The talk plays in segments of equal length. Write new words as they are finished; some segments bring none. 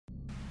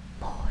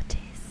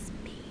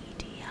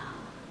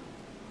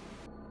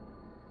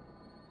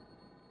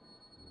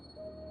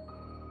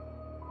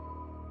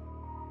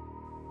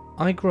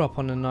I grew up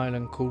on an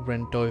island called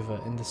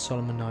Rendova in the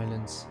Solomon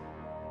Islands,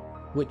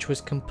 which was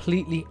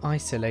completely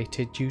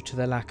isolated due to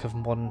the lack of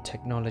modern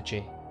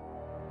technology.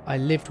 I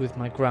lived with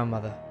my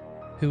grandmother,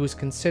 who was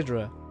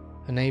considerate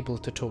and able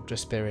to talk to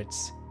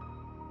spirits.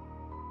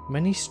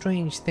 Many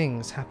strange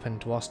things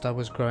happened whilst I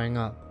was growing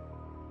up,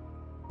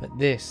 but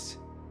this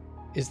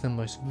is the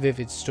most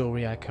vivid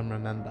story I can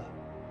remember.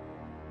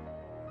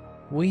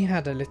 We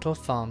had a little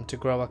farm to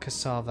grow a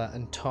cassava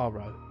and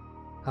taro,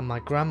 and my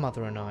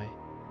grandmother and I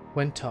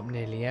went up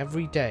nearly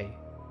every day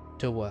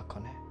to work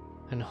on it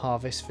and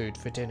harvest food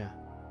for dinner.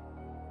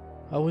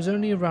 I was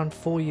only around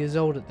 4 years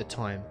old at the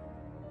time,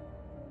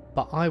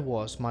 but I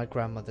was my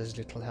grandmother's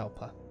little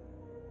helper.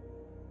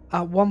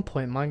 At one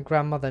point my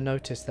grandmother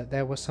noticed that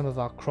there were some of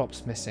our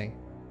crops missing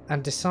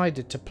and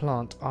decided to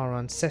plant our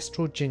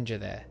ancestral ginger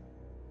there.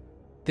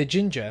 The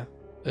ginger,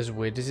 as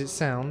weird as it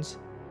sounds,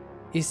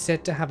 is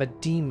said to have a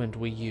demon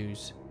we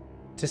use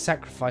to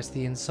sacrifice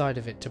the inside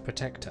of it to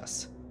protect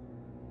us.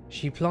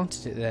 She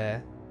planted it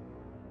there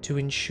to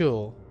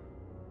ensure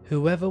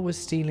whoever was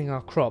stealing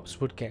our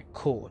crops would get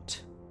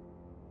caught.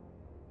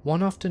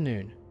 One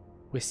afternoon,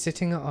 we're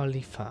sitting at our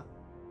leaf hut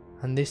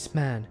and this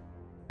man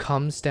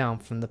comes down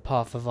from the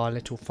path of our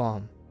little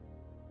farm.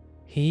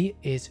 He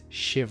is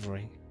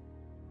shivering,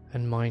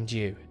 and mind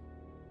you,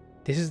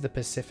 this is the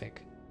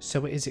Pacific,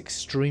 so it is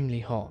extremely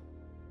hot.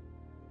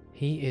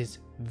 He is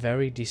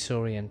very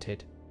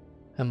disoriented,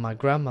 and my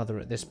grandmother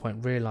at this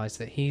point realised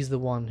that he's the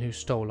one who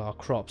stole our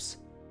crops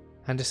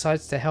and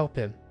decides to help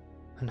him,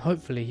 and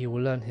hopefully he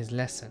will learn his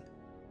lesson.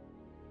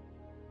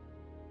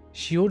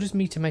 She orders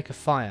me to make a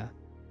fire,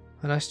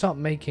 and I start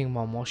making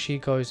one while she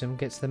goes and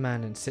gets the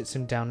man and sits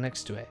him down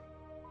next to it.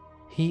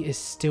 He is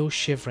still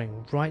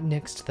shivering right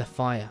next to the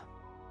fire,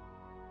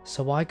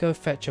 so I go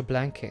fetch a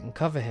blanket and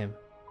cover him,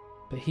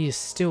 but he is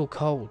still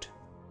cold.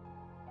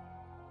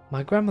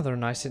 My grandmother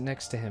and I sit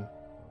next to him,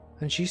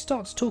 and she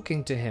starts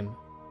talking to him,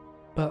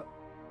 but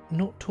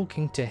not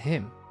talking to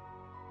him.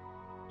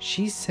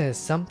 She says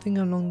something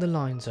along the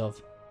lines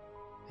of,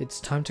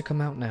 "It's time to come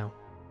out now.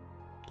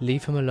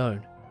 Leave him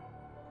alone."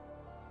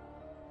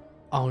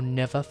 I'll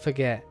never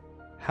forget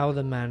how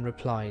the man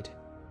replied.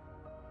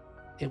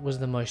 It was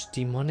the most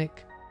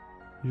demonic,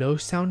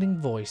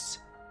 low-sounding voice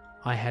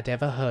I had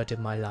ever heard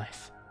in my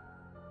life.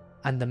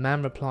 And the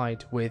man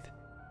replied with,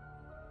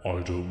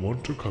 "I don't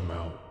want to come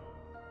out.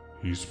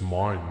 He's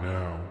mine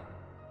now."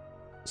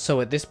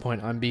 So at this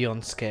point I'm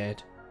beyond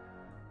scared,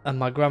 and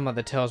my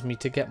grandmother tells me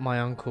to get my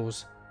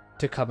uncles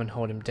to come and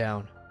hold him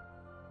down.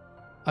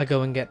 I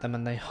go and get them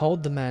and they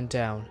hold the man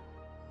down.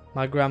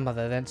 My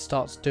grandmother then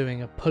starts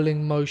doing a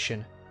pulling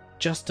motion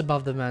just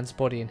above the man's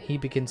body and he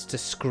begins to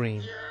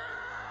scream.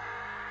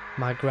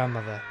 My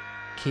grandmother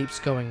keeps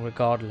going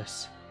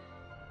regardless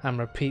and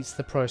repeats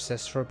the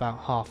process for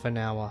about half an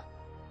hour.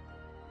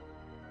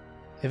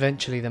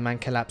 Eventually the man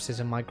collapses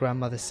and my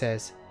grandmother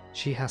says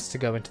she has to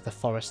go into the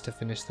forest to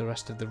finish the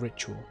rest of the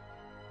ritual.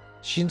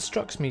 She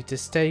instructs me to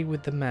stay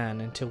with the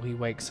man until he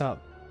wakes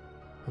up,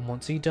 and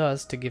once he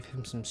does, to give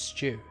him some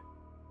stew.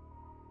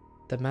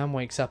 The man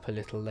wakes up a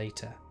little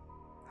later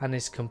and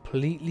is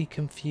completely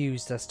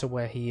confused as to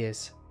where he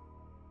is.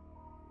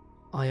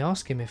 I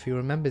ask him if he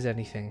remembers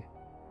anything,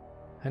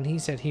 and he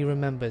said he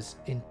remembers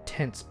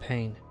intense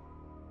pain.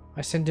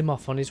 I send him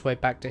off on his way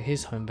back to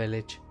his home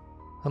village,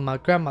 and my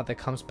grandmother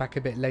comes back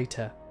a bit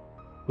later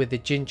with the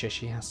ginger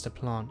she has to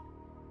plant.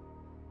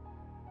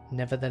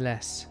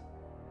 Nevertheless,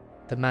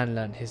 the man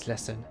learnt his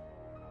lesson,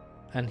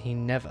 and he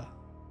never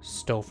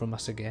stole from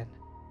us again.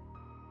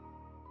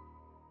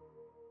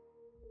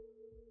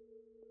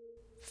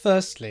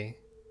 Firstly,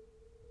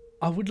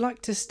 I would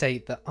like to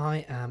state that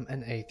I am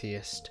an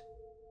atheist,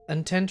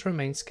 and tend to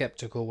remain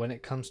skeptical when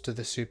it comes to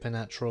the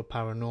supernatural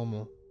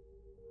paranormal.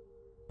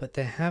 But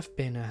there have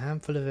been a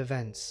handful of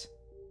events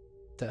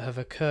that have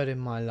occurred in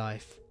my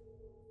life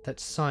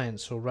that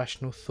science or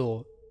rational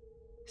thought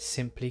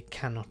simply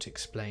cannot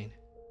explain.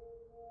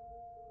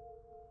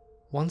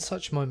 One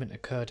such moment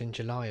occurred in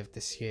July of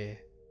this year.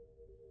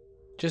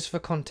 Just for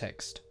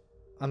context,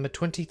 I'm a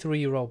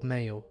 23-year-old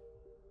male,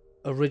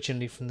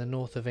 originally from the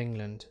north of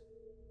England,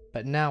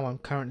 but now I'm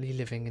currently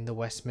living in the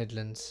West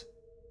Midlands.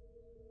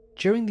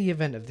 During the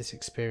event of this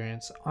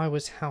experience, I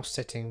was house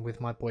sitting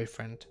with my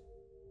boyfriend.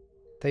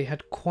 They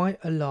had quite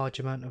a large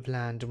amount of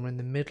land and were in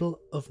the middle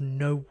of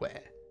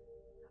nowhere.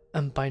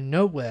 And by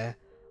nowhere,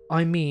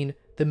 I mean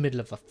the middle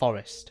of a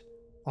forest,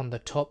 on the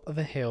top of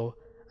a hill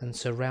and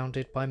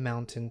surrounded by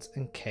mountains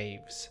and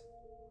caves.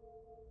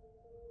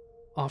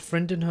 Our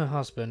friend and her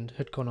husband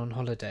had gone on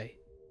holiday,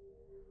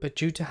 but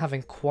due to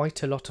having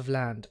quite a lot of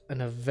land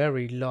and a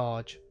very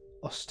large,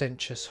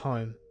 ostentatious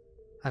home,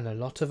 and a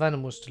lot of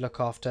animals to look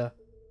after,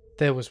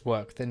 there was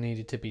work that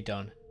needed to be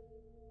done.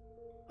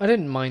 I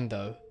didn't mind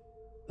though,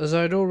 as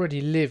I had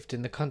already lived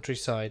in the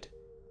countryside,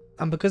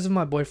 and because of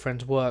my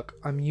boyfriend's work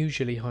I'm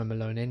usually home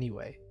alone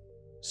anyway,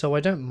 so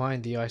I don't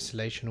mind the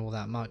isolation all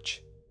that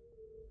much.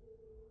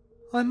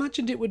 I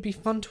imagined it would be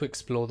fun to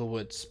explore the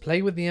woods,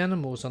 play with the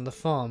animals on the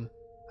farm,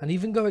 and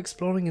even go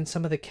exploring in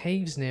some of the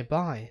caves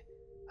nearby,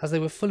 as they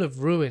were full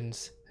of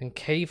ruins and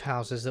cave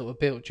houses that were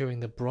built during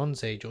the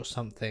Bronze Age or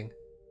something.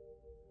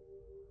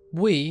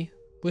 We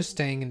were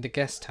staying in the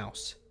guest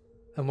house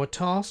and were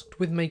tasked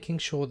with making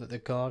sure that the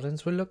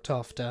gardens were looked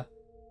after,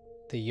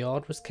 the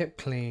yard was kept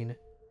clean,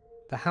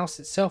 the house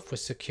itself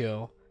was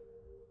secure,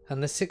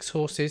 and the 6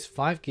 horses,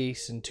 5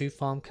 geese and 2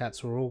 farm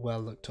cats were all well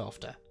looked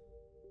after.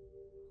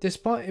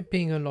 Despite it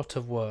being a lot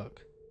of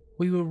work,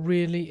 we were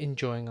really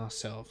enjoying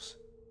ourselves.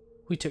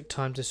 We took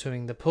time to swim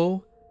in the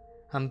pool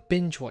and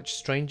binge watched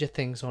Stranger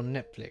Things on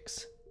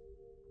Netflix.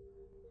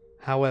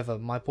 However,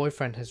 my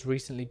boyfriend has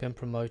recently been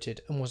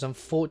promoted and was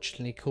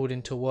unfortunately called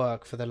into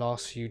work for the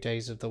last few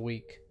days of the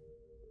week.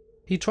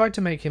 He tried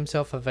to make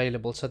himself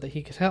available so that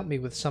he could help me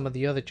with some of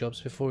the other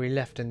jobs before he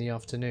left in the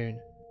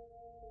afternoon.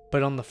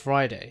 But on the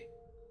Friday,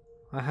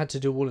 I had to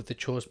do all of the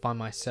chores by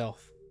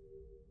myself.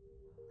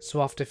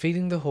 So after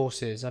feeding the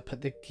horses, I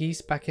put the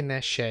geese back in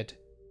their shed,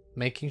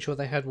 making sure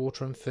they had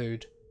water and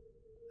food,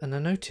 and I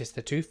noticed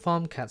the 2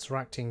 farm cats were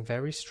acting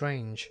very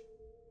strange.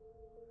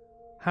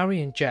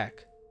 Harry and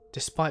Jack,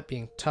 despite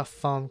being tough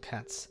farm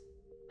cats,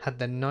 had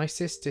the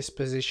nicest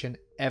disposition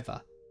ever.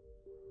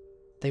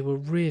 They were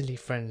really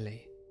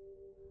friendly,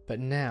 but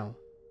now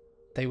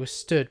they were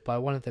stood by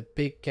one of the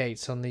big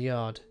gates on the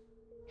yard,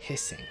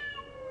 hissing.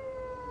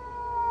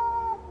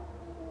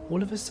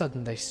 All of a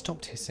sudden they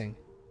stopped hissing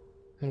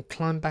and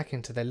climbed back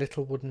into their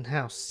little wooden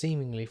house,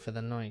 seemingly for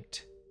the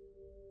night.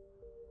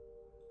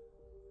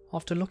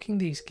 After locking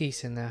these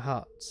geese in their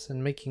huts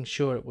and making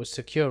sure it was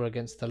secure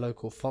against the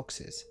local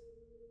foxes,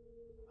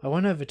 I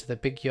went over to the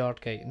big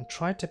yard gate and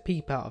tried to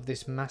peep out of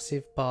this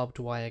massive barbed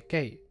wire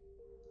gate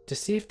to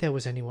see if there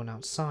was anyone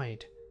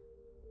outside,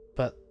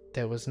 but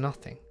there was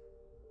nothing.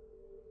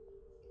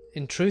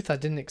 In truth, I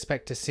didn't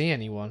expect to see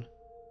anyone,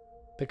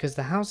 because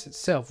the house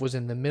itself was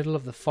in the middle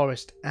of the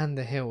forest and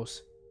the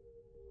hills,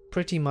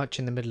 pretty much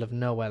in the middle of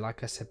nowhere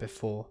like I said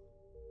before,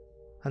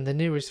 and the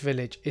nearest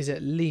village is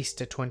at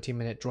least a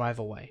 20-minute drive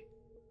away.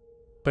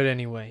 But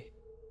anyway,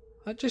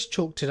 I just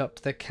chalked it up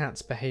to the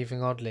cats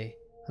behaving oddly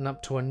and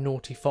up to a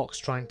naughty fox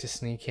trying to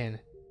sneak in.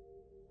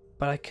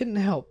 But I couldn't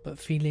help but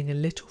feeling a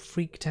little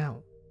freaked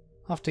out.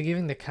 After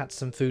giving the cats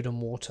some food and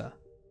water,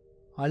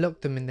 I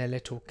locked them in their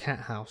little cat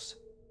house,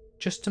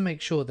 just to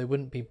make sure they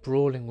wouldn't be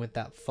brawling with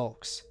that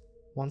fox.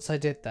 Once I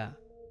did that,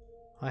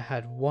 I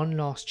had one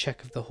last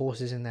check of the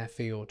horses in their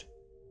field.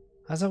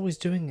 As I was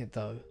doing it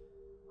though,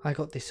 I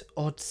got this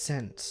odd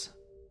sense,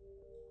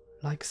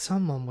 like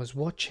someone was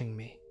watching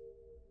me.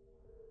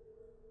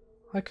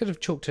 I could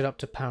have chalked it up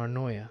to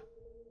paranoia,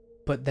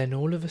 but then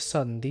all of a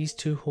sudden these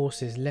 2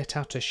 horses let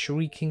out a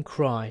shrieking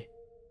cry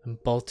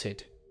and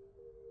bolted.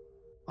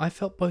 I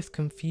felt both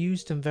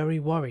confused and very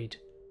worried,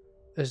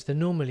 as the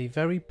normally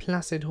very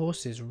placid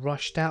horses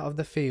rushed out of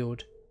the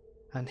field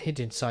and hid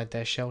inside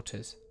their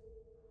shelters.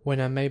 When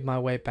I made my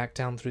way back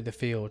down through the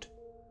field,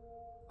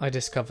 I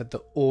discovered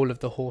that all of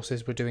the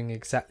horses were doing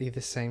exactly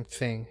the same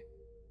thing.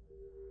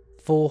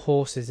 4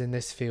 horses in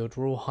this field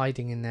were all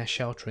hiding in their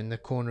shelter in the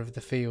corner of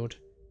the field.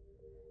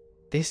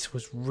 This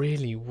was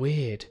really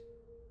weird.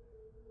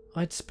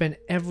 I'd spent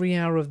every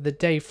hour of the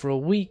day for a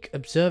week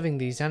observing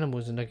these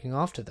animals and looking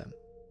after them.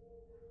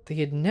 They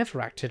had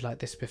never acted like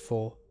this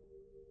before.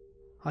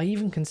 I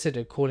even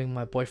considered calling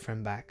my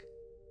boyfriend back,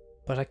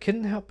 but I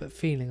couldn't help but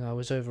feeling I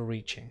was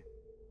overreaching.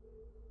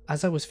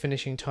 As I was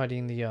finishing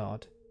tidying the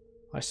yard,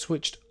 I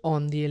switched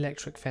on the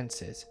electric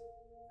fences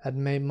and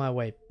made my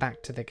way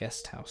back to the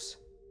guest house.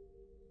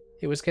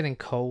 It was getting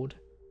cold,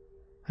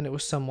 and it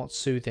was somewhat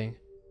soothing.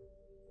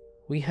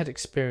 We had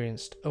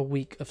experienced a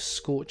week of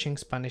scorching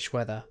Spanish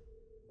weather,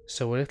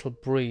 so a little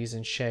breeze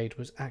and shade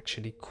was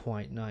actually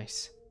quite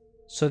nice.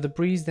 So the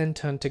breeze then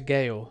turned to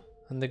gale,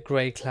 and the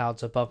grey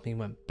clouds above me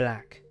went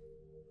black,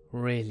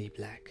 really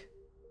black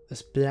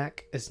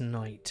as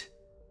night.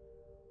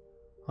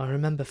 I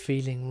remember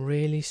feeling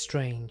really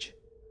strange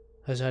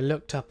as I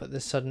looked up at the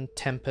sudden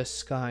tempest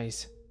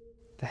skies,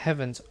 the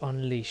heavens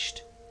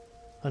unleashed,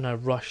 and I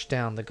rushed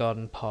down the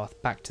garden path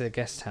back to the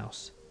guest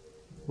house,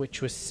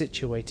 which was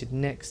situated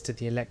next to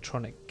the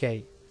electronic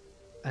gate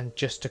and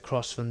just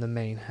across from the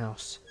main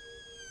house.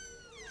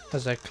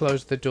 As I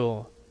closed the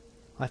door,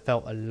 I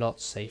felt a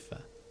lot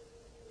safer.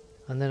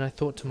 And then I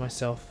thought to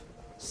myself,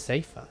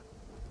 safer?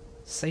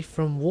 Safe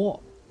from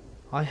what?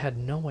 I had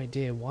no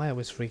idea why I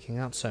was freaking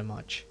out so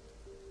much.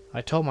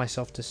 I told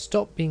myself to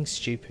stop being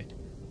stupid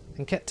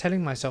and kept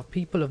telling myself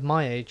people of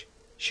my age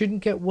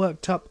shouldn't get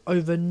worked up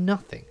over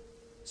nothing.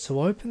 So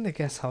I opened the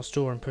guest house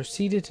door and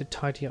proceeded to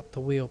tidy up the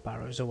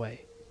wheelbarrows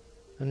away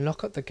and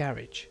lock up the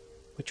garage,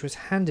 which was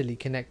handily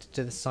connected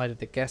to the side of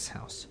the guest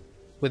house,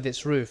 with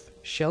its roof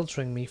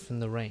sheltering me from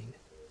the rain.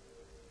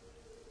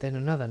 Then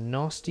another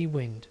nasty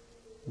wind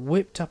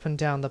whipped up and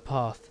down the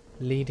path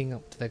leading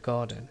up to the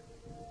garden,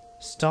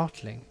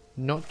 startling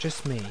not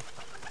just me,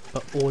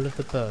 but all of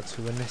the birds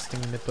who were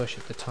nesting in the bush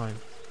at the time.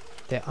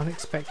 Their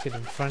unexpected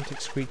and frantic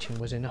screeching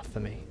was enough for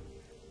me.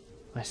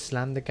 I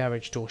slammed the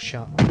garage door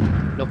shut,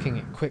 locking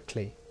it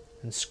quickly,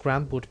 and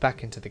scrambled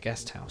back into the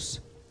guest house.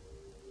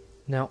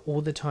 Now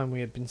all the time we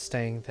had been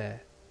staying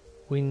there,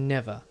 we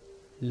never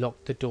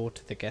locked the door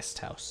to the guest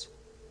house.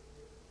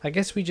 I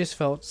guess we just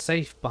felt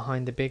safe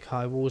behind the big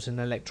high walls and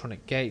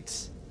electronic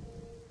gates.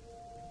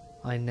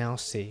 I now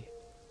see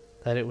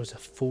that it was a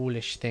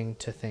foolish thing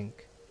to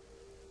think.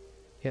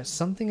 Yet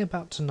something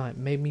about tonight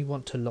made me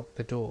want to lock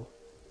the door.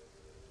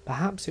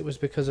 Perhaps it was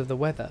because of the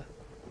weather,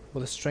 or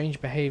the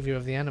strange behaviour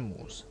of the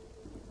animals,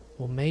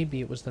 or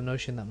maybe it was the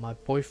notion that my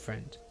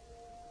boyfriend,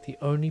 the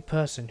only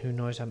person who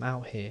knows I'm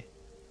out here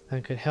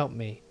and could help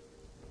me,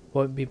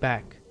 won't be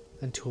back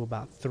until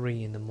about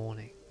 3 in the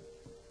morning.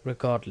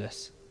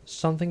 Regardless,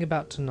 something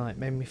about tonight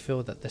made me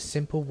feel that the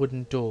simple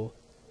wooden door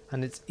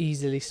and its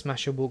easily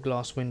smashable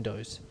glass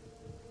windows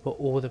were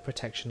all the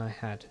protection I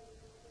had,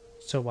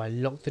 so I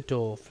locked the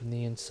door from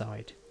the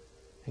inside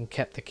and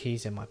kept the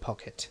keys in my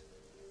pocket.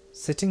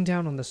 Sitting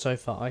down on the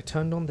sofa, I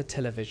turned on the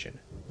television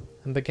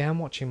and began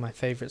watching my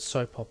favourite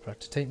soap opera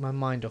to take my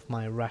mind off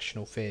my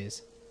irrational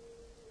fears.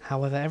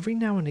 However, every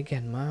now and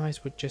again my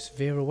eyes would just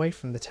veer away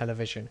from the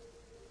television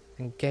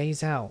and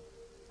gaze out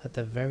at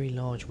the very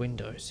large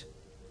windows,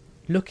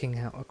 looking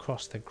out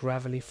across the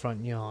gravelly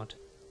front yard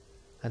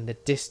and the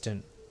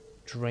distant,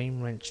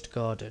 drain-wrenched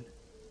garden.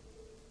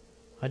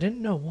 I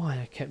didn't know why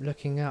I kept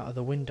looking out of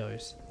the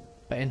windows,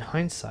 but in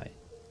hindsight,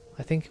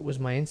 I think it was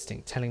my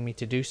instinct telling me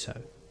to do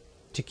so,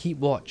 to keep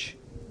watch,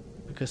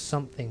 because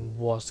something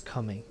was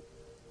coming.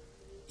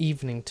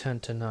 Evening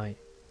turned to night,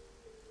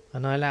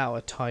 and I let out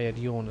a tired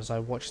yawn as I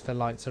watched the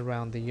lights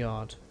around the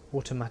yard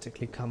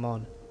automatically come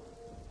on.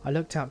 I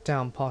looked out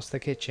down past the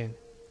kitchen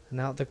and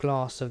out the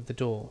glass of the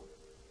door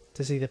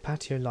to see the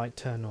patio light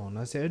turn on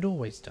as it had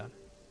always done.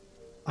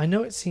 I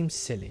know it seems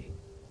silly,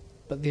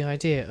 but the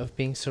idea of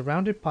being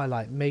surrounded by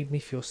light made me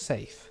feel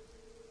safe.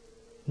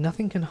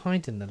 Nothing can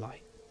hide in the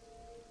light.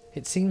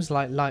 It seems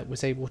like light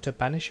was able to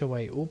banish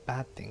away all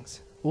bad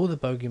things, all the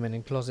bogeymen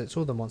in closets,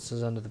 all the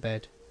monsters under the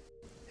bed.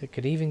 It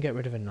could even get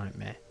rid of a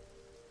nightmare.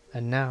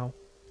 And now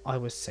I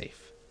was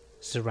safe,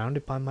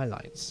 surrounded by my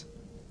lights.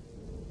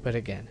 But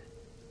again,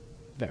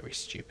 very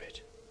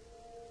stupid.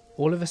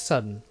 All of a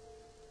sudden,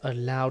 a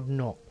loud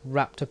knock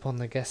rapped upon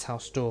the guest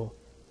house door,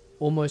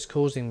 almost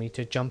causing me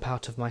to jump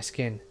out of my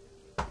skin.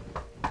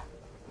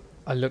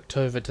 I looked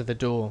over to the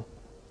door,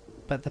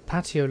 but the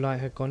patio light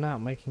had gone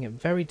out, making it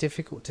very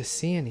difficult to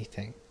see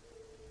anything.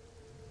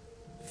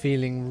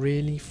 Feeling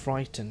really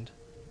frightened,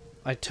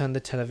 I turned the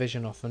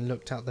television off and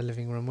looked out the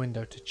living room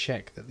window to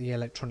check that the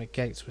electronic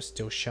gates were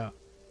still shut,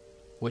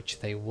 which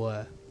they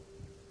were.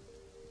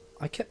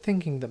 I kept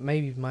thinking that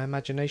maybe my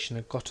imagination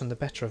had gotten the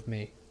better of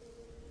me,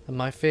 and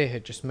my fear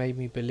had just made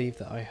me believe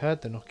that I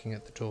heard the knocking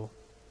at the door.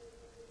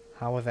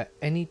 However,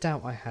 any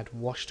doubt I had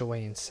washed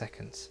away in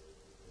seconds.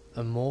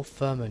 A more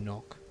firmer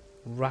knock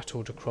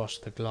rattled across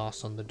the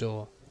glass on the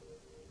door.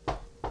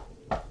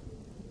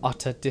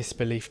 Utter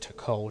disbelief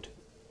took hold,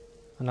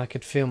 and I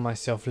could feel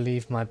myself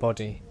leave my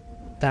body.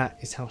 That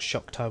is how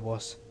shocked I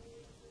was.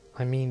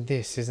 I mean,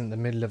 this isn't the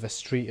middle of a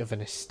street of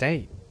an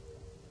estate.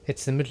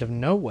 It's the middle of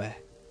nowhere.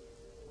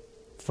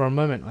 For a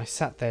moment I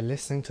sat there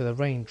listening to the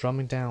rain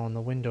drumming down on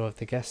the window of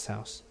the guest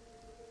house,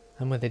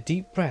 and with a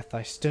deep breath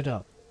I stood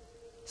up,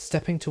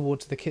 stepping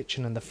towards the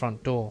kitchen and the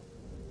front door.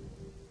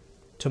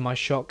 To my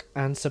shock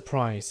and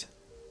surprise,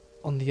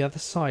 on the other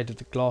side of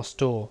the glass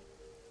door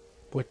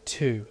were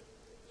 2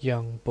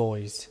 young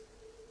boys.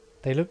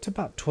 They looked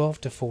about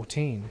 12 to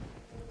 14,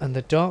 and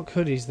the dark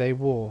hoodies they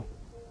wore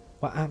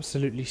were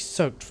absolutely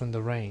soaked from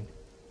the rain,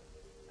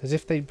 as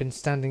if they'd been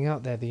standing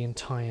out there the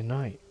entire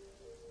night.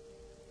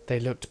 They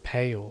looked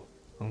pale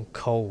and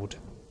cold,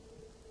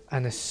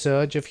 and a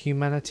surge of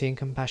humanity and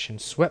compassion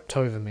swept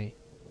over me,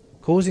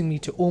 causing me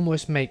to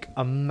almost make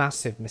a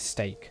massive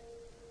mistake.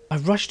 I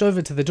rushed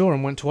over to the door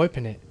and went to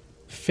open it,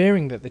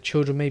 fearing that the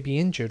children may be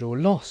injured or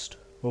lost,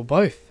 or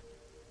both.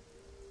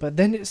 But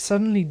then it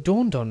suddenly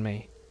dawned on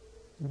me.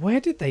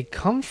 Where did they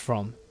come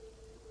from?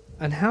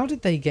 And how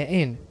did they get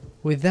in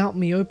without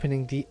me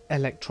opening the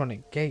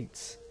electronic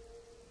gates?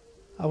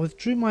 I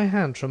withdrew my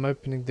hand from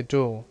opening the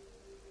door,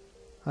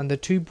 and the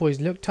 2 boys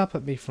looked up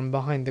at me from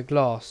behind the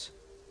glass,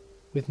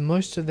 with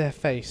most of their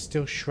face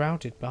still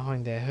shrouded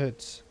behind their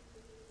hoods.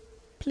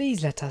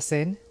 "Please let us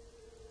in.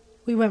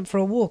 We went for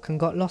a walk and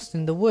got lost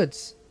in the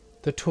woods,"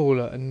 the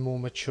taller and more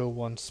mature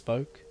one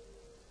spoke.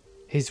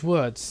 His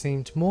words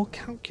seemed more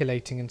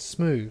calculating and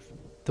smooth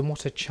than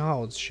what a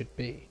child's should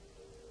be.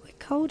 "We're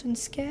cold and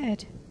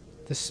scared,"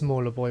 the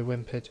smaller boy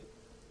whimpered.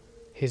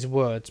 His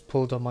words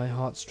pulled on my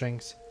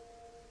heartstrings,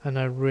 and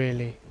I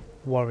really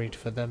worried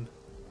for them.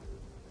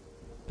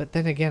 But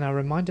then again I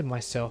reminded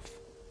myself,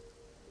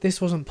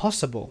 this wasn't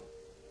possible.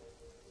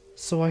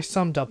 So I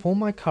summed up all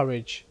my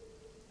courage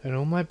and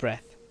all my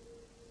breath,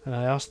 and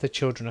I asked the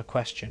children a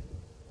question.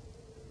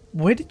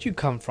 Where did you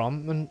come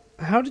from, and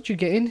how did you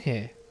get in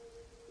here?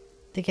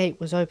 "The gate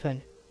was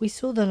open. We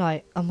saw the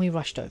light and we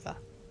rushed over.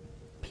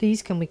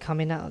 Please can we come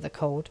in out of the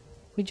cold?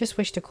 We just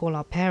wish to call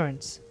our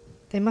parents.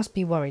 They must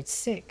be worried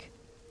sick."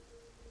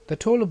 The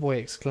taller boy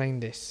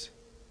explained this,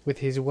 with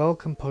his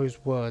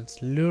well-composed words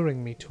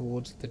luring me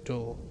towards the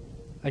door.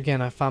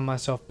 Again I found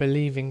myself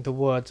believing the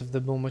words of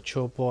the more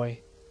mature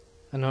boy,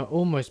 and I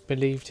almost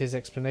believed his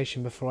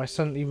explanation before I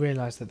suddenly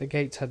realised that the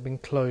gates had been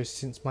closed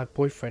since my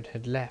boyfriend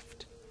had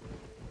left.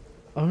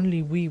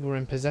 Only we were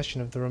in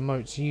possession of the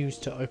remotes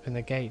used to open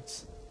the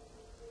gates,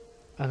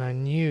 and I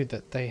knew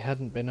that they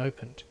hadn't been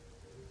opened.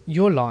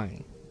 "You're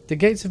lying. The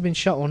gates have been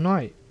shut all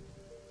night.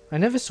 I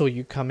never saw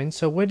you come in,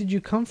 so where did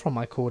you come from?"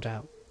 I called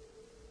out.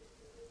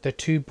 The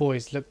two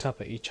boys looked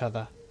up at each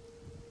other,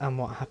 and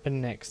what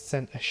happened next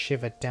sent a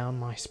shiver down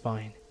my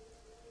spine.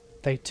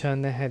 They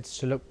turned their heads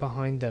to look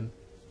behind them,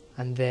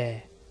 and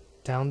there,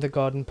 down the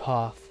garden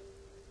path,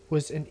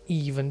 was an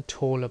even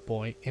taller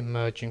boy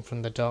emerging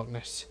from the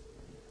darkness.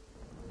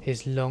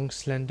 His long,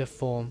 slender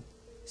form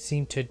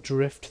seemed to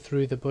drift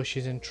through the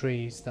bushes and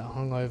trees that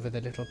hung over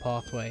the little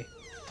pathway.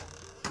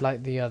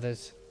 Like the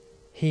others,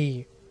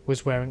 he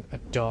was wearing a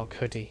dark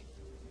hoodie,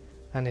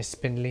 and his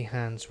spindly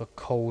hands were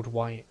cold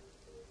white.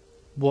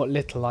 What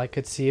little I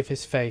could see of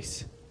his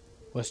face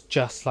was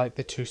just like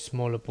the two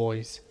smaller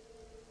boys,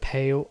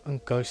 pale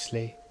and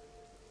ghostly.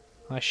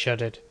 I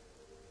shuddered,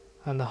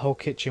 and the whole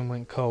kitchen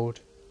went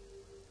cold.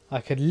 I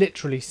could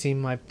literally see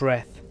my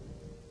breath,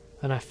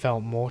 and I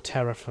felt more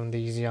terror from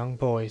these young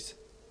boys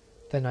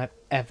than I've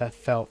ever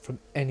felt from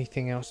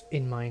anything else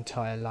in my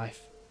entire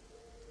life.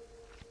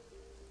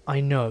 I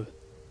know,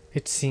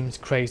 it seems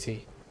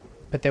crazy,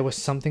 but there was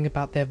something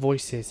about their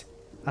voices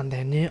and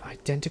their near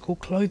identical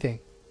clothing.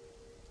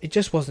 It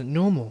just wasn't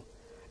normal.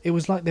 It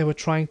was like they were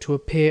trying to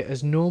appear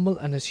as normal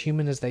and as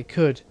human as they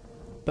could,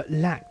 but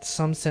lacked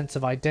some sense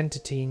of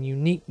identity and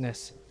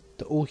uniqueness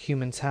that all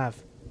humans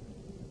have.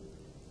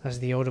 As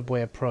the older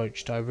boy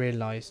approached, I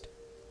realised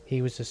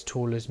he was as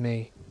tall as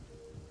me,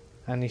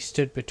 and he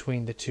stood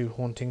between the two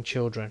haunting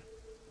children.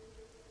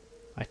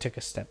 I took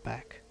a step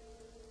back.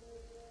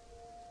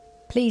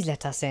 "Please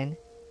let us in.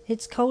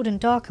 It's cold and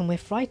dark and we're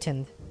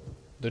frightened,"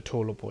 the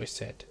taller boy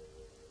said.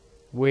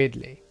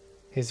 Weirdly,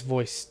 his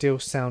voice still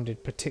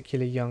sounded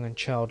particularly young and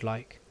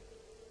childlike,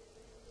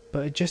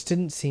 but it just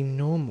didn't seem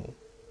normal.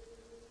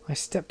 I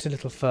stepped a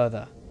little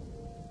further.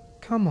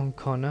 "Come on,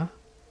 Connor.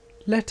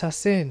 Let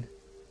us in.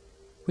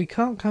 We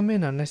can't come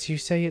in unless you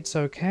say it's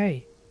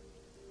okay."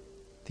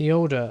 The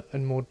older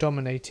and more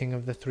dominating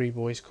of the three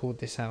boys called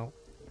this out,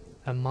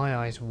 and my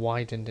eyes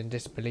widened in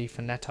disbelief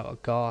and let out a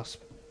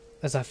gasp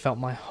as I felt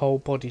my whole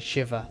body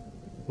shiver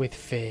with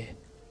fear,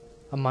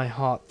 and my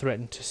heart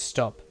threatened to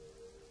stop.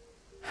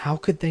 How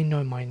could they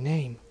know my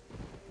name?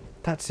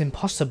 That's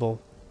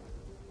impossible.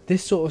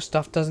 This sort of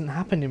stuff doesn't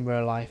happen in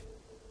real life,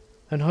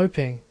 and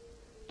hoping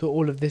that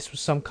all of this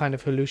was some kind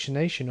of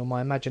hallucination or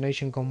my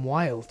imagination gone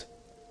wild.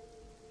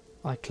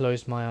 I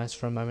closed my eyes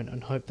for a moment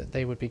and hoped that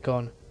they would be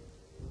gone,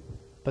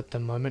 but the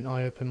moment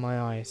I opened my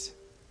eyes,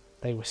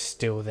 they were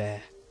still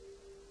there.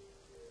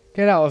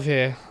 "Get out of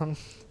here.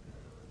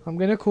 I'm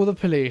going to call the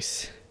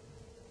police."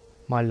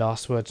 My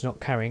last words not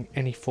carrying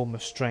any form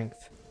of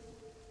strength.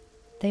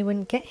 "They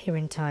wouldn't get here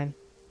in time.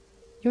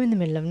 You're in the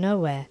middle of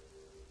nowhere,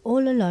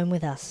 all alone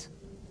with us,"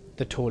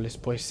 the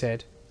tallest boy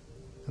said,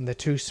 and the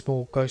two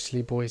small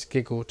ghostly boys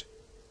giggled.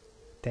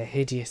 Their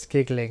hideous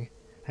giggling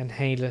and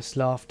hayless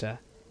laughter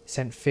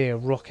sent fear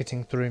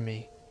rocketing through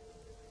me.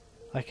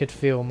 I could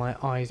feel my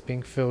eyes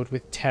being filled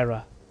with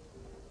terror.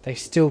 They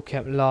still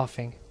kept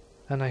laughing,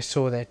 and I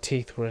saw their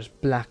teeth were as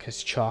black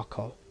as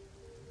charcoal.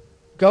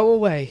 "Go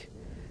away!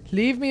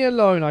 Leave me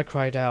alone!" I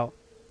cried out,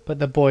 but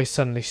the boys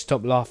suddenly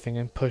stopped laughing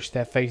and pushed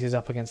their faces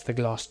up against the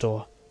glass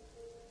door.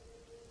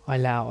 I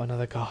let out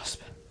another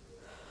gasp.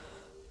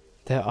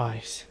 Their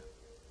eyes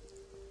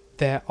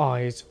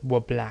were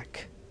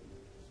black.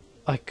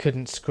 I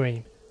couldn't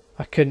scream.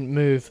 I couldn't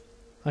move.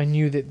 I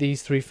knew that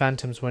these three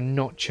phantoms were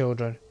not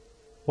children.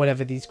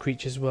 Whatever these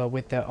creatures were,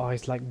 with their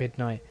eyes like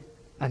midnight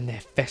and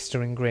their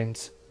festering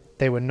grins,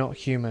 they were not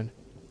human,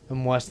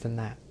 and worse than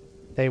that,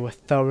 they were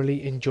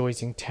thoroughly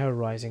enjoying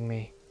terrorizing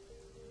me.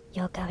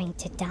 "You're going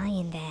to die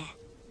in there,"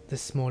 the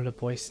smaller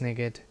boy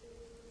sniggered.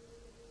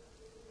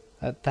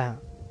 At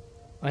that,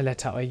 I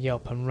let out a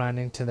yelp and ran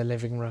into the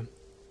living room.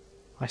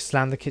 I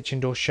slammed the kitchen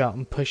door shut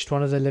and pushed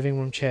one of the living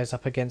room chairs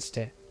up against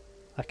it.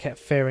 I kept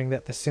fearing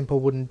that the simple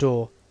wooden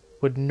door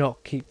would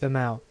not keep them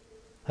out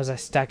as I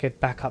staggered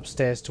back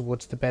upstairs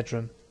towards the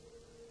bedroom.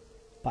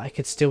 But I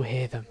could still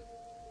hear them,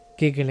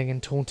 giggling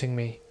and taunting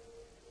me.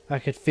 I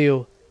could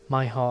feel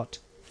my heart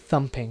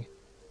thumping,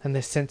 and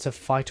the sense of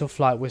fight or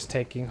flight was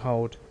taking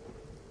hold.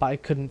 But I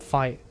couldn't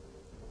fight.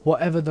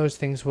 Whatever those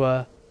things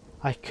were,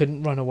 I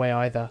couldn't run away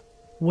either.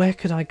 Where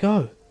could I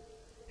go?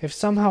 If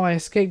somehow I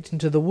escaped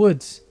into the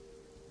woods?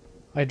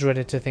 I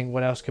dreaded to think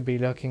what else could be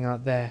lurking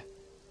out there.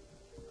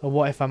 Or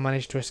what if I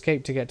managed to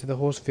escape to get to the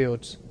horse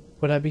fields?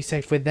 Would I be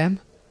safe with them?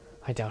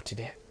 I doubted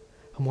it.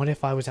 And what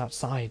if I was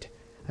outside,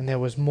 and there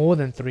was more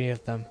than three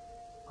of them?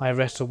 I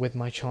wrestled with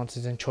my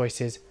chances and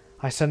choices.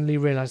 I suddenly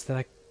realised that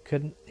I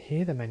couldn't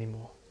hear them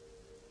anymore.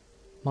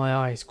 My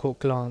eyes caught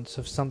a glance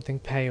of something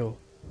pale,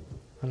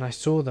 and I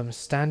saw them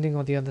standing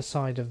on the other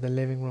side of the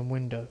living room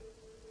window.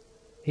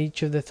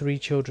 Each of the three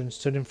children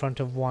stood in front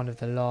of one of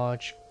the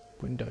large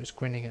windows,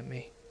 grinning at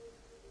me.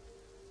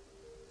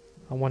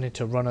 I wanted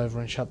to run over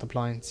and shut the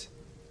blinds,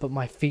 but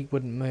my feet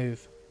wouldn't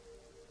move.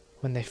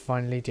 When they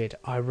finally did,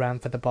 I ran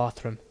for the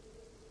bathroom,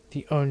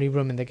 the only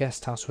room in the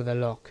guest house with a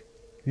lock,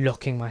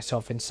 locking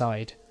myself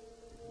inside.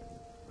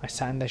 I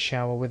sat in the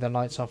shower with the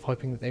lights off,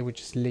 hoping that they would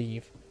just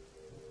leave.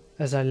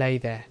 As I lay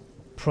there,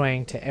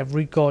 praying to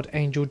every god,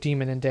 angel,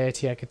 demon and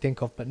deity I could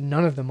think of, but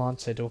none of them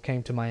answered or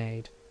came to my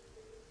aid.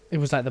 It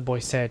was like the boy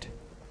said,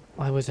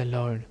 I was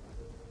alone.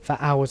 For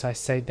hours I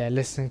stayed there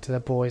listening to the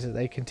boys as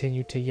they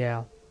continued to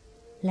yell.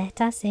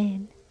 Let us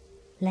in.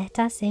 Let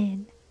us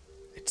in.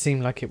 It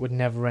seemed like it would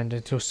never end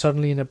until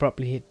suddenly and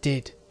abruptly it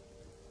did.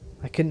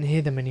 I couldn't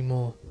hear them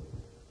anymore,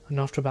 and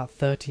after about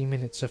 30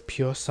 minutes of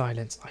pure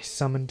silence I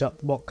summoned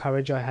up what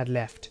courage I had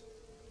left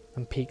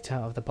and peeked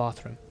out of the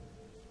bathroom.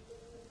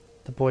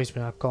 The boys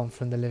were now gone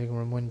from the living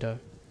room window,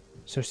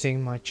 so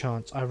seeing my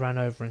chance I ran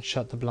over and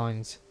shut the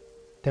blinds,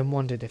 then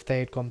wondered if they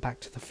had gone back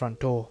to the front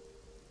door.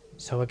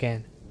 So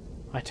again,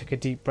 I took a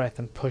deep breath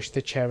and pushed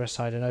the chair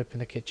aside and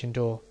opened the kitchen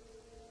door.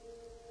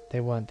 They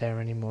weren't there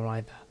anymore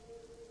either,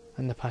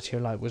 and the patio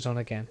light was on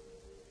again.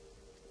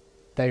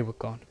 They were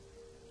gone.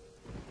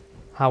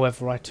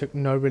 However, I took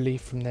no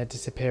relief from their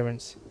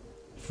disappearance,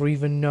 for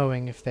even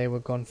knowing if they were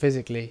gone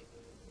physically,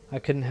 I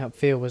couldn't help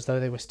feel as though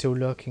they were still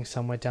lurking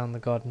somewhere down the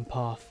garden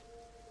path,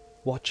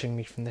 watching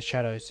me from the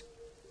shadows,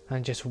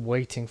 and just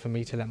waiting for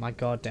me to let my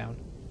guard down,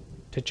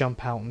 to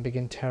jump out and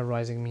begin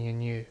terrorizing me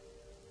anew.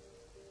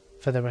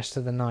 For the rest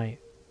of the night,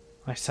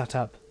 I sat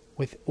up,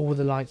 with all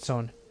the lights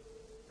on,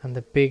 and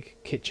the big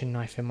kitchen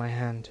knife in my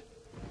hand,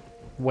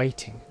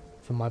 waiting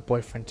for my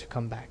boyfriend to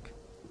come back.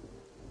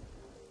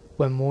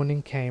 When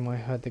morning came, I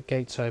heard the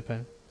gates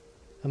open,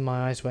 and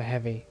my eyes were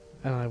heavy,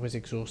 and I was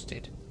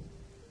exhausted.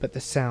 But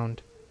the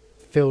sound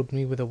filled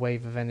me with a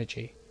wave of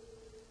energy.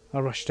 I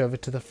rushed over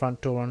to the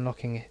front door,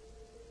 unlocking it,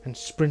 and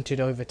sprinted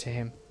over to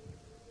him.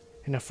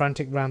 In a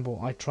frantic ramble,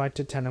 I tried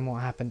to tell him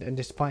what happened, and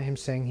despite him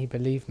saying he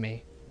believed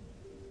me,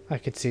 I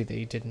could see that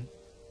he didn't.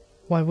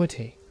 Why would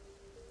he?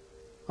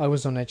 I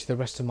was on edge the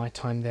rest of my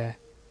time there.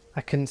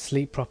 I couldn't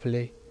sleep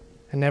properly,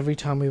 and every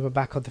time we were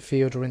back on the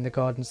field or in the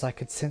gardens I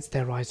could sense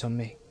their eyes on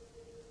me.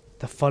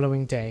 The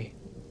following day,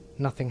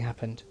 nothing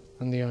happened,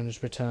 and the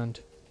owners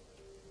returned.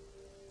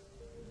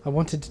 I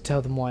wanted to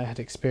tell them what I had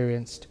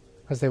experienced,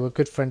 as they were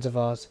good friends of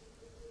ours,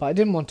 but I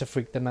didn't want to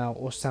freak them out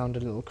or sound a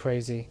little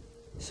crazy,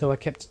 so I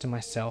kept it to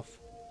myself.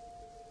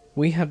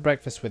 We had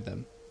breakfast with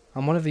them,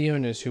 and one of the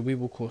owners, who we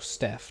will call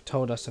Steph,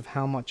 told us of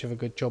how much of a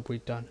good job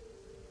we'd done,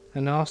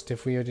 and asked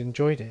if we had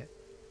enjoyed it,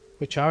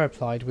 which I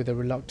replied with a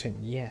reluctant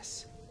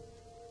yes.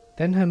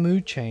 Then her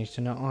mood changed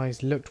and her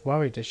eyes looked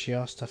worried as she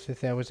asked us if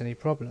there was any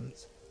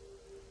problems.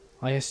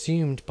 I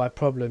assumed by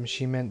problems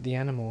she meant the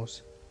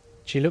animals.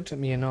 She looked at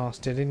me and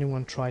asked, did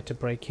anyone try to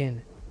break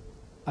in?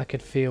 I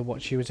could feel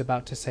what she was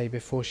about to say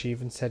before she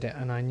even said it,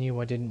 and I knew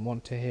I didn't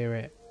want to hear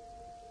it.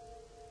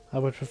 I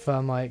would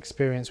prefer my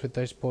experience with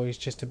those boys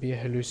just to be a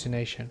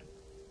hallucination,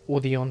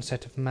 or the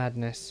onset of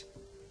madness,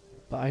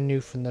 but I knew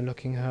from the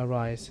look in her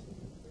eyes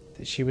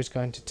that she was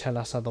going to tell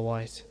us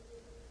otherwise.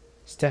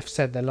 Steph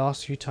said the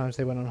last few times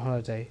they went on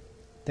holiday,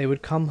 they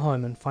would come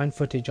home and find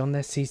footage on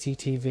their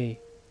CCTV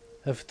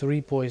of 3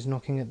 boys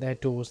knocking at their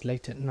doors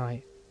late at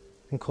night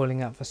and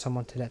calling out for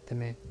someone to let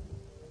them in.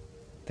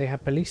 They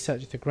had police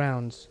search the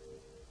grounds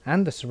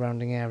and the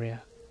surrounding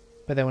area,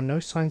 but there were no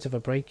signs of a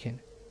break-in,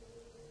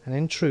 and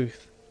in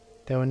truth,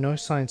 there were no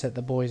signs that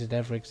the boys had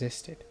ever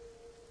existed.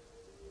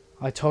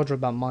 I told her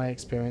about my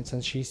experience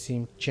and she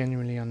seemed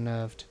genuinely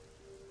unnerved,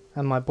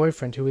 and my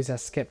boyfriend, who is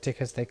as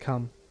skeptic as they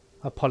come,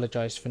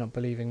 apologised for not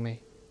believing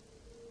me.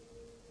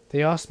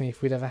 They asked me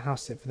if we'd ever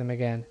house sit for them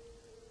again,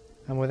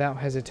 and without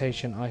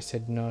hesitation I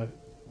said no.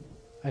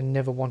 I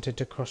never wanted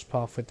to cross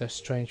paths with those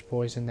strange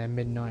boys and their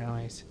midnight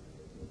eyes.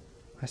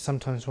 I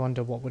sometimes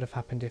wonder what would have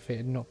happened if it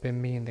had not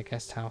been me in the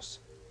guest house,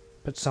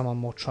 but someone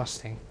more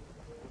trusting.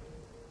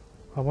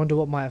 I wonder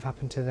what might have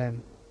happened to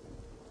them.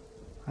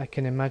 I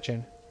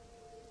imagine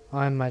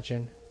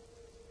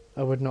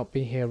I would not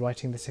be here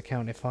writing this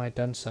account if I had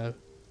done so.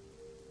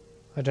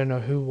 I don't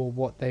know who or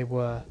what they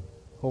were,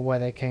 or where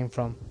they came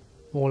from.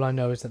 All I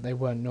know is that they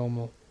weren't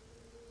normal.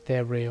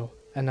 They're real,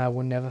 and I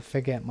will never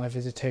forget my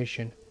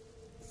visitation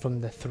from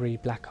the 3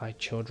 black-eyed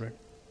children.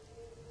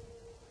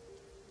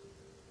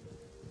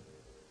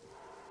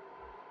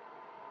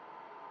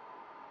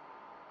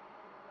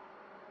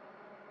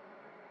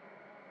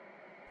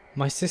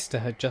 My sister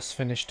had just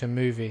finished a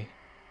movie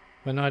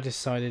when I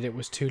decided it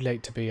was too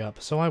late to be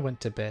up, so I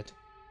went to bed.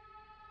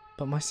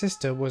 But my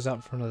sister was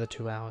up for another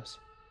 2 hours.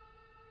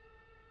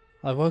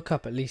 I woke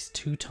up at least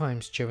 2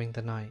 times during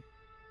the night.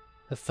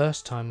 The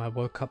first time I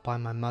woke up by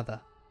my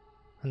mother,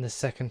 and the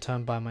second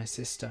time by my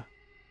sister.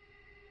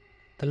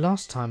 The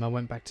last time I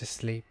went back to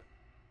sleep,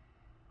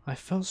 I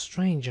felt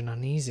strange and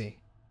uneasy.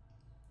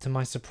 To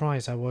my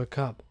surprise, I woke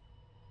up,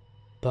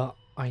 but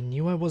I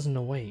knew I wasn't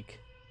awake.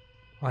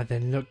 I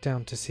then looked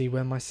down to see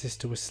where my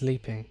sister was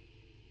sleeping,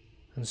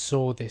 and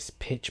saw this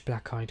pitch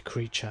black-eyed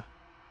creature.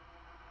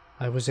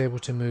 I was able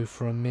to move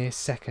for a mere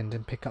second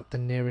and pick up the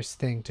nearest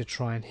thing to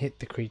try and hit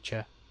the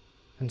creature,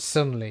 and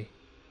suddenly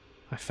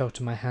I fell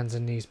to my hands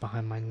and knees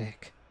behind my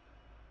neck.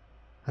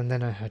 And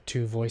then I heard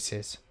 2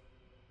 voices,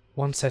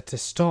 One said to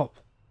stop,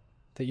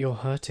 that you're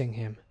hurting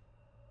him.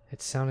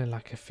 It sounded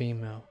like a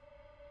female,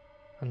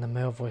 and the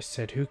male voice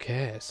said, who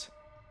cares?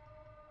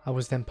 I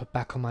was then put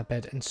back on my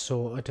bed and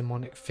saw a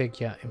demonic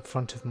figure in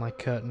front of my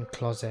curtained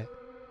closet.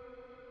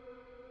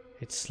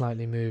 It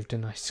slightly moved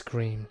and I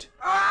screamed.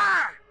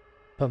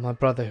 But my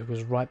brother, who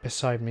was right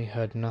beside me,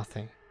 heard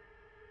nothing.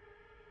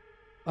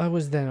 I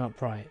was then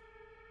upright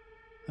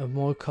and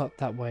woke up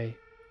that way,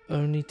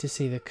 only to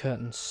see the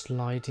curtain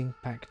sliding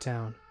back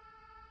down,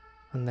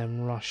 and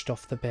then rushed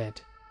off the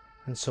bed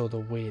and saw the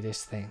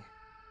weirdest thing.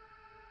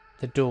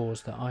 The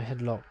doors that I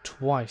had locked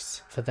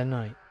twice for the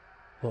night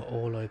were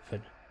all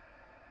open,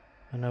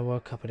 and I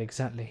woke up at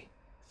exactly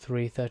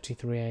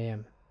 3:33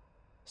 AM,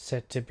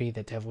 said to be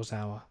the devil's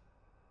hour.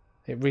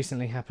 It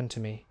recently happened to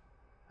me,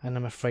 and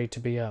I'm afraid to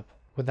be up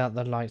without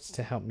the lights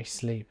to help me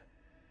sleep.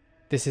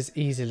 This is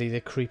easily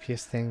the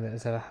creepiest thing that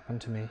has ever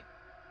happened to me,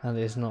 and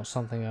it is not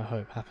something I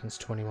hope happens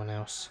to anyone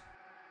else.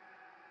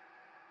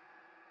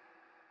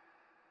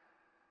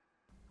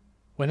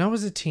 When I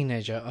was a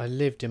teenager, I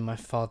lived in my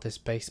father's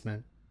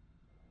basement.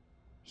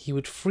 He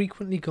would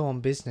frequently go on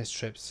business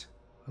trips,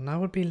 and I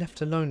would be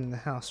left alone in the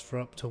house for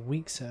up to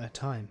weeks at a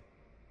time.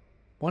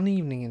 One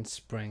evening in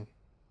spring,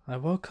 I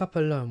woke up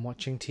alone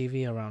watching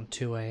TV around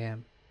 2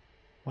 AM,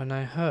 when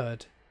I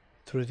heard,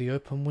 through the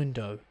open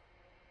window,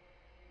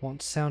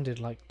 what sounded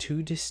like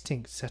two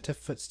distinct set of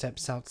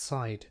footsteps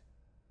outside,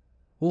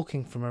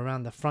 walking from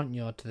around the front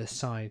yard to the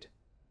side,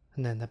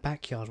 and then the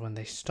backyard when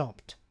they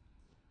stopped.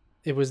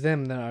 It was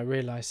then that I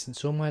realised,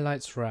 since all my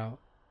lights were out,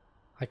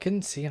 I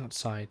couldn't see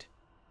outside,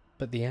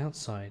 but the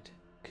outside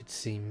could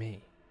see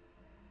me.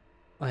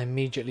 I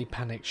immediately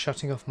panicked,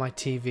 shutting off my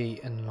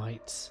TV and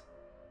lights.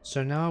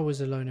 So now I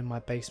was alone in my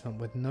basement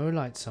with no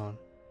lights on,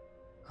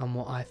 and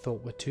what I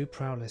thought were two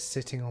prowlers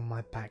sitting on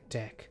my back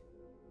deck.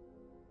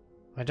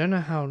 I don't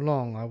know how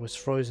long I was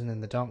frozen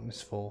in the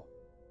darkness for,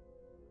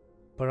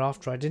 but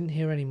after I didn't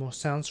hear any more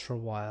sounds for a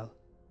while,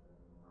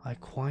 I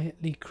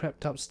quietly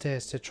crept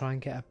upstairs to try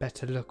and get a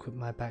better look at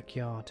my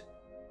backyard.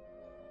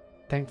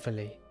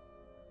 Thankfully,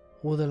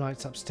 all the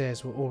lights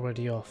upstairs were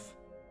already off.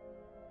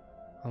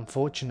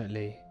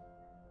 Unfortunately,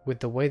 with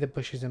the way the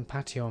bushes and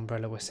patio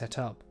umbrella were set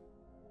up,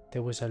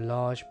 there was a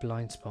large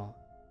blind spot.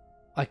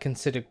 I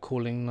considered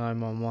calling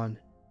 911,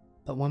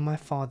 but when my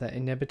father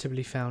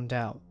inevitably found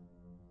out,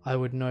 I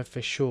would know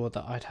for sure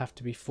that I'd have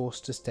to be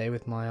forced to stay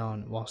with my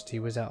aunt whilst he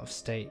was out of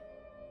state.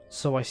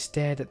 So I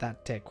stared at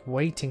that deck,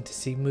 waiting to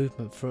see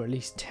movement for at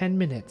least 10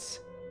 minutes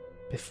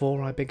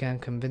before I began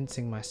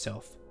convincing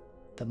myself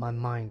that my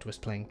mind was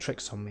playing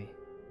tricks on me,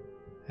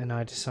 and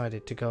I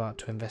decided to go out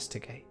to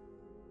investigate.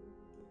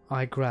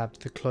 I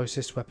grabbed the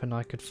closest weapon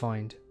I could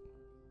find,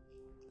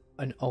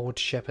 an old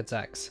shepherd's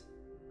axe,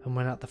 and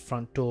went out the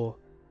front door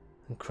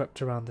and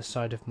crept around the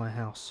side of my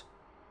house.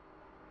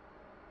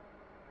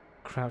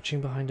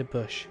 Crouching behind a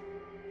bush,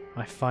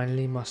 I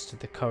finally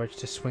mustered the courage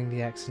to swing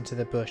the axe into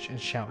the bush and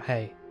shout,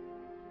 "Hey!"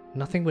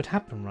 Nothing would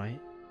happen,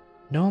 right?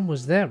 No one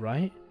was there,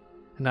 right?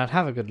 And I'd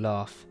have a good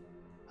laugh,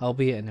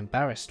 albeit an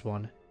embarrassed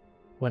one,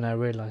 when I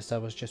realised I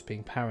was just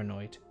being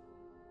paranoid.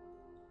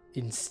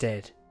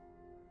 Instead,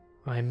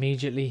 I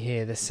immediately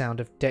hear the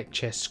sound of deck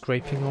chairs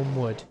scraping on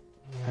wood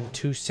and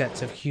two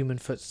sets of human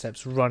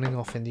footsteps running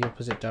off in the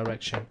opposite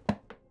direction.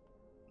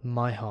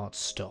 My heart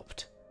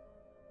stopped.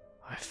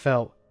 I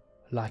felt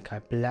like I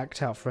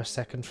blacked out for a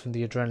second from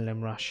the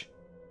adrenaline rush.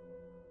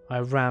 I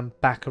ran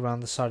back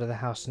around the side of the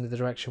house in the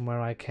direction where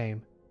I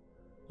came.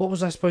 What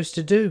was I supposed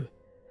to do?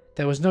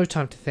 There was no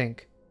time to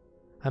think.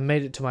 I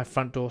made it to my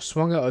front door,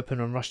 swung it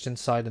open and rushed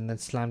inside, and then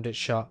slammed it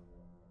shut,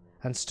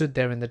 and stood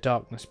there in the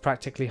darkness,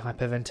 practically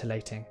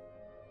hyperventilating.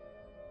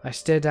 I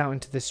stared out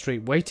into the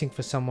street, waiting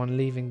for someone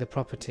leaving the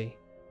property,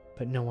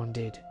 but no one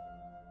did.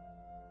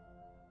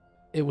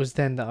 It was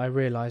then that I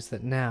realised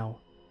that now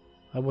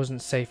I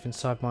wasn't safe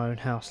inside my own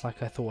house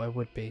like I thought I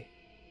would be.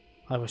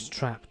 I was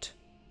trapped.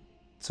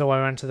 So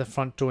I ran to the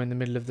front door in the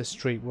middle of the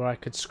street where I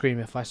could scream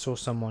if I saw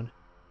someone.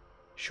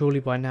 Surely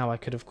by now I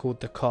could have called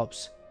the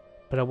cops,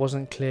 but I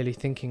wasn't clearly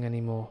thinking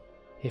anymore,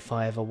 if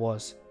I ever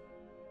was.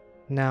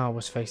 Now I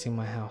was facing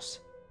my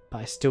house, but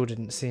I still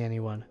didn't see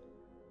anyone.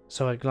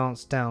 So I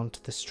glanced down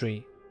to the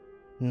street.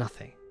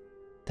 Nothing.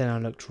 Then I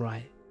looked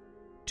right.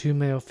 Two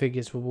male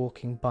figures were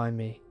walking by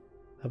me,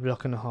 a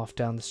block and a half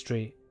down the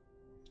street.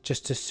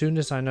 Just as soon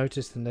as I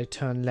noticed them, they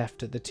turned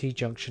left at the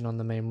T-junction on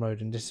the main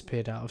road and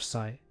disappeared out of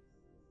sight.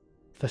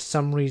 For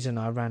some reason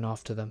I ran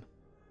after them,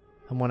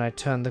 and when I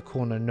turned the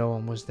corner no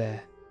one was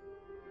there.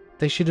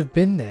 They should have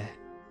been there,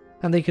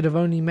 and they could have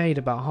only made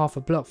about half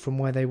a block from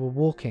where they were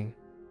walking.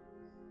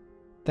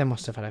 They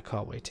must have had a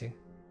car waiting.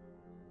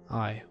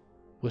 I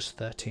was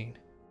 13.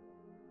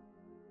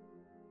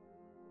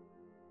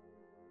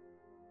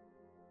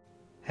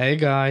 Hey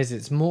guys,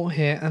 it's Mort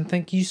here, and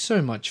thank you so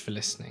much for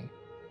listening.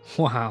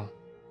 Wow,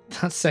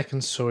 that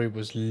second story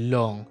was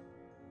long,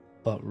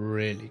 but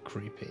really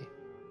creepy.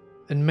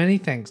 And many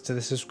thanks to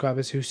the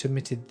subscribers who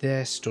submitted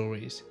their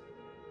stories.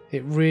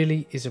 It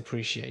really is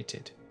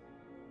appreciated.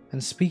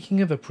 And speaking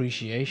of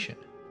appreciation,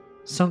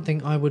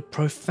 something I would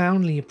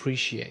profoundly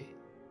appreciate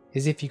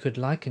is if you could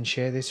like and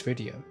share this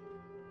video.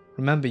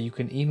 Remember, you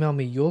can email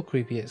me your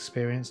creepy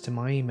experience to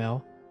my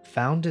email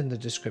found in the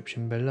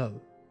description below.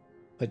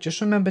 But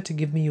just remember to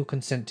give me your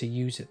consent to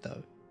use it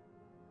though.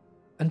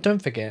 And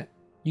don't forget,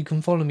 you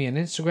can follow me on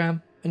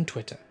Instagram and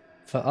Twitter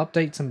for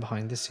updates and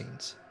behind the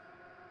scenes.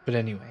 But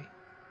anyway,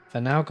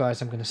 for now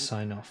guys, I'm going to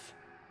sign off.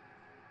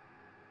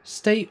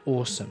 Stay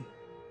awesome,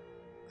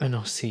 and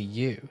I'll see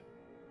you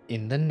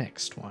in the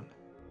next one.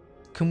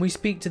 Can we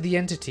speak to the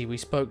entity we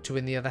spoke to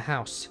in the other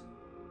house?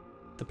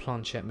 The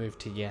planchette moved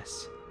to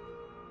yes.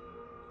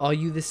 Are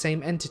you the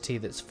same entity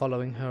that's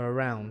following her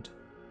around?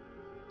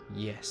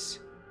 Yes.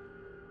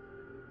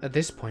 At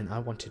this point I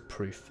wanted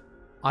proof.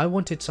 I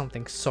wanted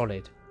something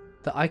solid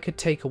that I could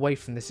take away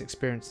from this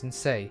experience and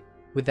say,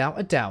 without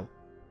a doubt,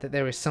 that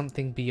there is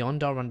something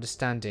beyond our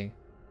understanding,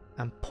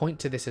 and point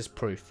to this as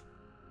proof,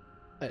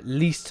 at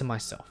least to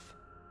myself.